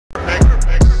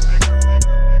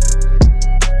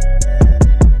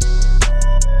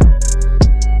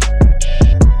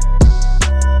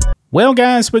Well,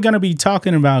 guys, we're going to be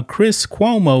talking about Chris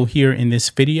Cuomo here in this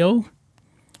video.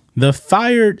 The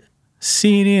fired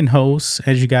CNN host,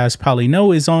 as you guys probably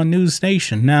know, is on News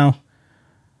Nation. Now,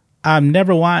 I've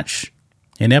never watched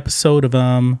an episode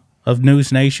of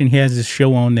News Nation. He has this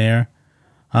show on there.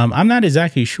 I'm not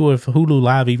exactly sure if Hulu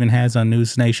Live even has on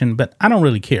News Nation, but I don't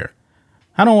really care.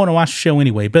 I don't want to watch the show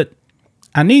anyway, but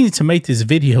I needed to make this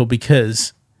video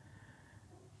because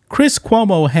Chris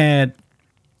Cuomo had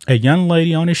a young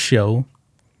lady on his show,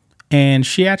 and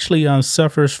she actually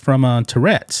suffers from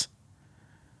Tourette's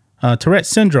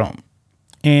syndrome.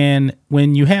 And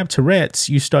when you have Tourette's,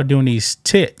 you start doing these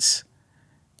tits.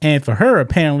 And for her,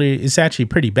 apparently, it's actually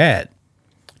pretty bad.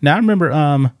 Now, I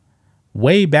remember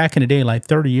way back in the day, like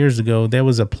 30 years ago, there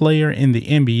was a player in the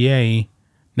NBA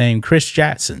named Chris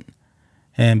Jackson.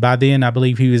 And by then, I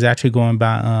believe he was actually going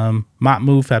by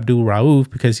Mahmoud Abdul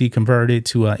Rauf because he converted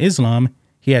to Islam.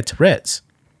 He had Tourette's.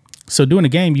 So during the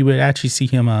game, you would actually see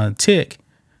him tick.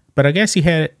 But I guess he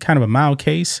had kind of a mild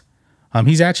case.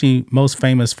 He's actually most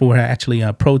famous for actually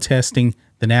protesting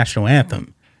the national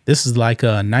anthem. This is like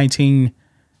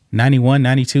 1991,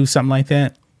 92, something like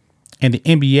that. And the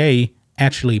NBA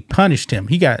actually punished him.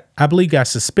 I believe, got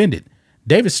suspended.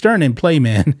 David Stern didn't play,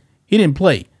 man. He didn't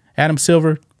play. Adam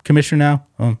Silver, commissioner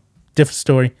now, different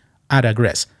story. I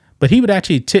digress. But he would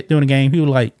actually tit during the game. He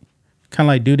would kind of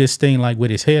like do this thing like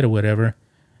with his head or whatever.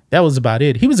 That was about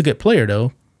it. He was a good player,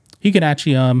 though. He could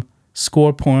actually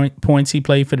score points. He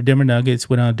played for the Denver Nuggets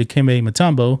with Dikembe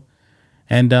Mutombo.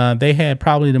 And they had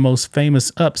probably the most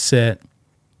famous upset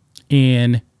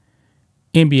in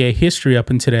NBA history up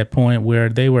until that point, where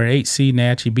they were 8 seed and they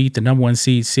actually beat the number 1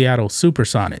 seed Seattle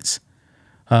Supersonics.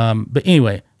 But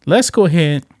anyway, let's go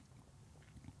ahead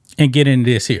and get into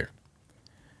this here,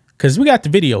 because we got the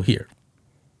video here.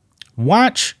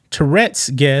 Watch Tourette's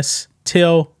guests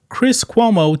tell Chris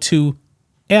Cuomo to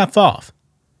F off.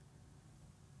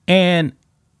 And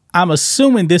I'm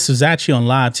assuming this was actually on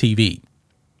live TV,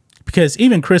 because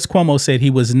even Chris Cuomo said he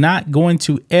was not going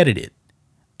to edit it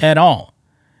at all.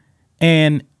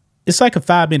 And it's like a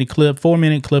 5-minute clip,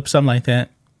 4-minute clip, something like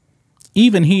that.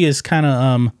 Even he is kind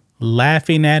of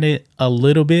laughing at it a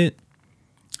little bit.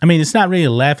 I mean, it's not really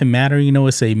a laughing matter. You know,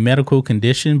 it's a medical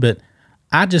condition, but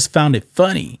I just found it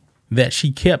funny that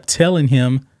she kept telling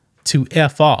him to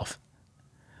F off.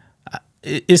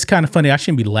 It's kind of funny. I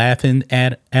shouldn't be laughing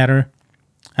at her.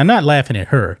 I'm not laughing at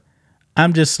her.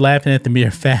 I'm just laughing at the mere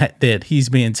fact that he's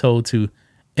being told to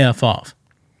F off.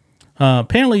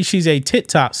 Apparently, she's a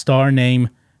TikTok star named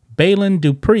Bailyn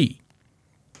Dupree,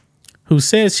 who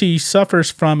says she suffers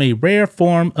from a rare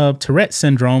form of Tourette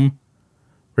syndrome,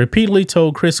 repeatedly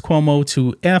told Chris Cuomo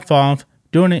to F off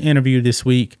during an interview this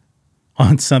week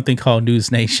on something called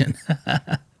News Nation.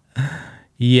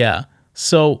 Yeah.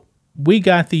 So we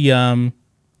got the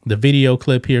video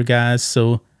clip here, guys.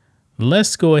 So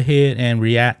let's go ahead and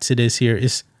react to this here.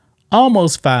 It's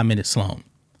almost 5 minutes long.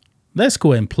 Let's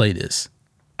go ahead and play this.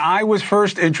 I was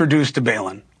first introduced to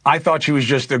Bailyn. I thought she was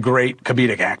just a great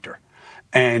comedic actor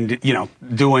and, you know,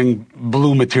 doing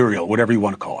blue material, whatever you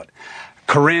want to call it.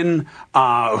 Corinne,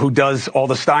 who does all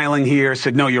the styling here,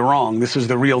 said, no, you're wrong. This is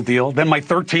the real deal. Then my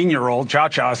 13-year-old,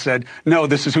 Cha-Cha, said, no,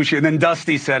 this is who she is. And then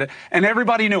Dusty said it. And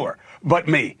everybody knew her but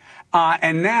me.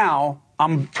 And now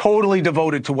I'm totally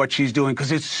devoted to what she's doing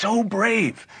because it's so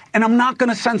brave. And I'm not going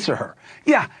to censor her.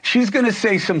 Yeah, she's going to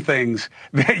say some things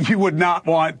that you would not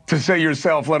want to say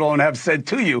yourself, let alone have said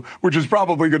to you, which is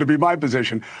probably going to be my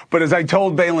position. But as I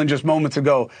told Bailyn just moments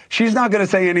ago, she's not going to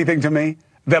say anything to me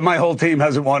that my whole team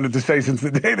hasn't wanted to say since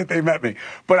the day that they met me.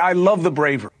 But I love the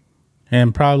bravery.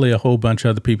 And probably a whole bunch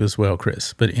of other people as well,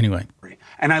 Chris. But anyway.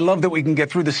 And I love that we can get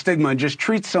through the stigma and just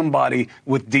treat somebody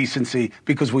with decency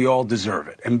because we all deserve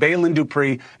it. And Bailyn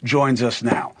Dupree joins us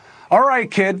now. All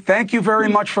right, kid, thank you very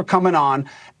much for coming on.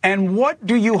 And what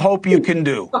do you hope you can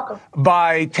do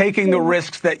by taking the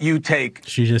risks that you take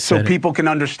so people can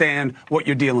understand what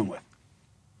you're dealing with?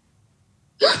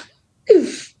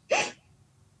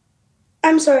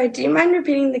 I'm sorry, do you mind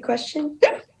repeating the question?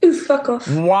 Ooh, fuck off.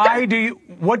 What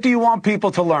do you want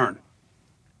people to learn?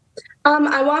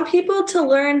 I want people to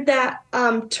learn that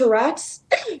Tourette's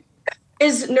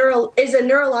is a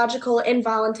neurological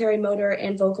involuntary motor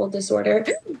and vocal disorder.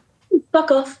 Fuck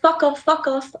off, fuck off, fuck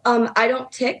off. I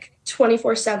don't tick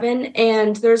 24/7,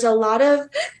 and there's a lot of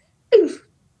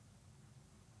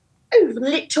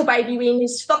little baby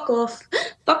weenies, fuck off.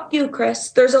 Fuck you, Chris.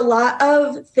 There's a lot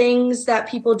of things that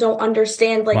people don't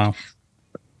understand. Like, wow.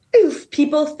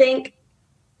 People think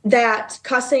that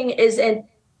cussing is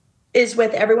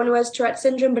with everyone who has Tourette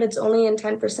syndrome, but it's only in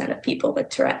 10% of people with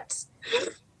Tourette's.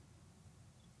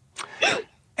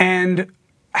 And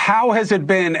How has it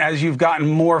been as you've gotten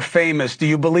more famous? Do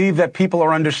you believe that people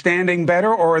are understanding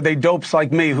better, or are they dopes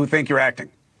like me who think you're acting?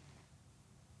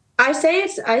 I say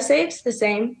it's the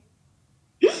same.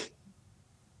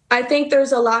 I think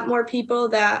there's a lot more people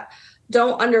that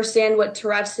don't understand what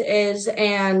Tourette's is,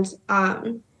 and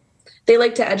they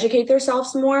like to educate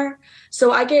themselves more.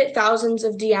 So I get thousands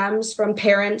of DMs from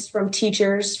parents, from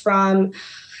teachers, from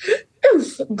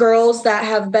girls that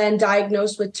have been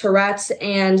diagnosed with Tourette's,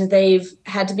 and they've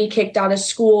had to be kicked out of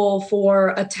school for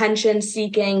attention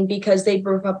seeking because they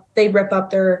rip up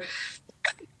their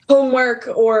homework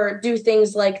or do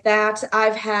things like that.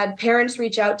 I've had parents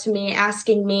reach out to me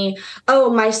asking me, oh,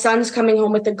 my son's coming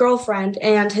home with a girlfriend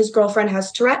and his girlfriend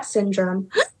has Tourette syndrome.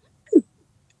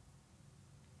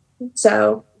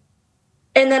 So,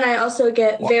 and then I also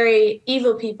get very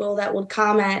evil people that would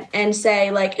comment and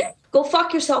say, like, go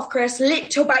fuck yourself, Chris,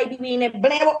 lick your baby weenie,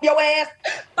 blam up your ass.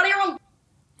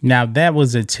 Now that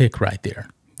was a tick right there.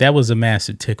 That was a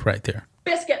massive tick right there.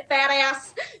 Biscuit fat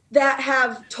ass. That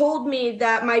have told me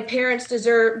that my parents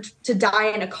deserved to die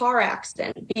in a car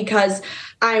accident because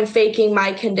I'm faking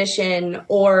my condition,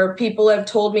 or people have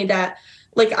told me that,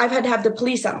 like, I've had to have the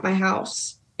police at my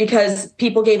house because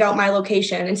people gave out my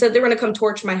location and said they were going to come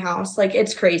torch my house. Like,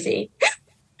 it's crazy.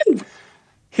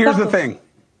 Here's the thing.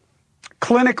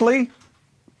 Clinically,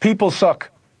 people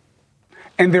suck,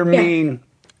 and they're mean,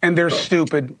 and they're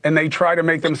stupid, and they try to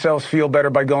make themselves feel better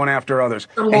by going after others.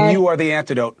 And you are the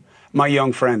antidote, my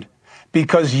young friend,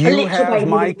 because you have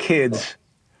my kids.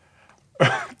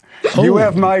 You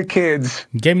have my kids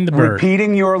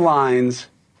repeating your lines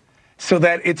so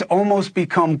that it's almost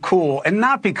become cool. And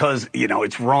not because, you know,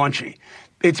 it's raunchy.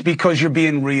 It's because you're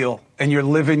being real and you're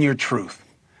living your truth.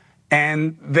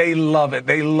 And they love it.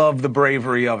 They love the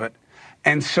bravery of it.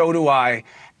 And so do I.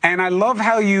 And I love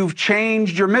how you've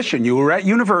changed your mission. You were at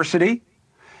university.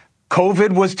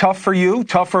 COVID was tough for you,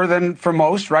 tougher than for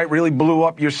most, right? Really blew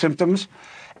up your symptoms.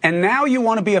 And now you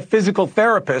want to be a physical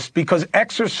therapist because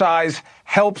exercise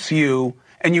helps you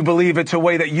and you believe it's a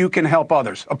way that you can help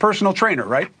others. A personal trainer,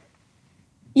 right?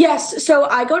 Yes. So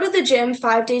I go to the gym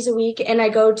 5 days a week and I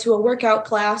go to a workout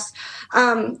class,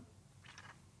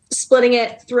 splitting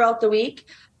it throughout the week.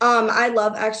 I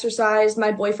love exercise.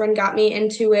 My boyfriend got me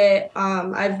into it.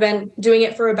 I've been doing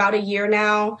it for about a year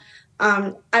now.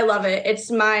 I love it. It's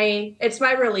my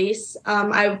release.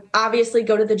 I obviously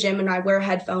go to the gym and I wear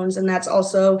headphones, and that's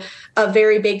also a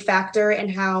very big factor in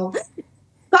how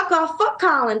fuck off, fuck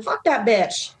Colin, fuck that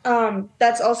bitch.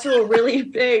 That's also a really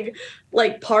big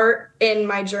part in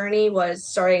my journey, was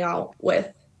starting out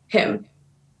with him.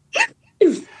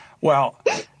 Well,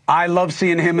 I love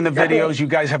seeing him in the videos. You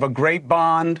guys have a great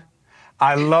bond.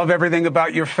 I love everything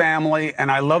about your family,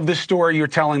 and I love the story you're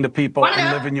telling to people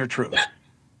and living your truth.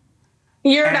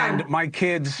 You're done. My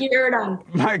kids. You're done.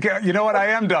 You know what? I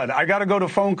am done. I got to go to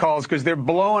phone calls because they're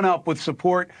blowing up with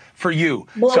support for you.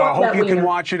 So I hope you can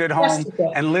watch it at home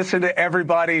and listen to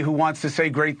everybody who wants to say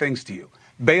great things to you.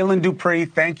 Balin Dupree,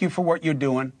 thank you for what you're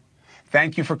doing.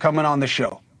 Thank you for coming on the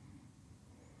show.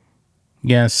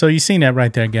 Yeah, so you've seen that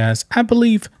right there, guys. I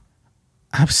believe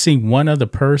I've seen one other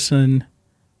person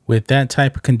with that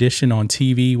type of condition on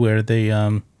TV where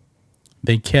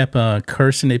they kept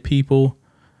cursing at people.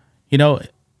 You know,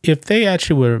 if they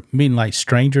actually were meeting like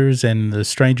strangers and the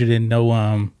stranger didn't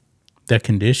know their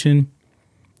condition,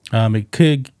 it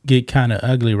could get kind of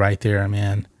ugly right there,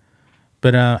 man.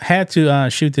 But had to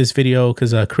shoot this video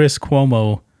because Chris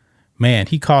Cuomo, man,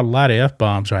 he caught a lot of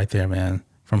F-bombs right there, man,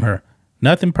 from her.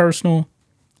 Nothing personal.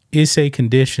 It's a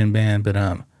condition, man.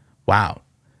 But wow.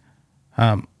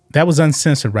 That was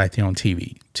uncensored right there on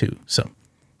TV, too. So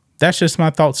that's just my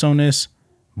thoughts on this.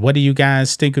 What do you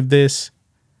guys think of this?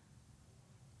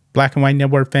 Black and White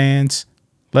Network fans,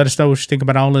 let us know what you think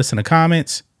about all this in the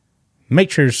comments. Make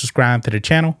sure to subscribe to the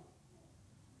channel.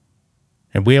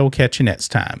 And we'll catch you next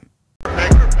time.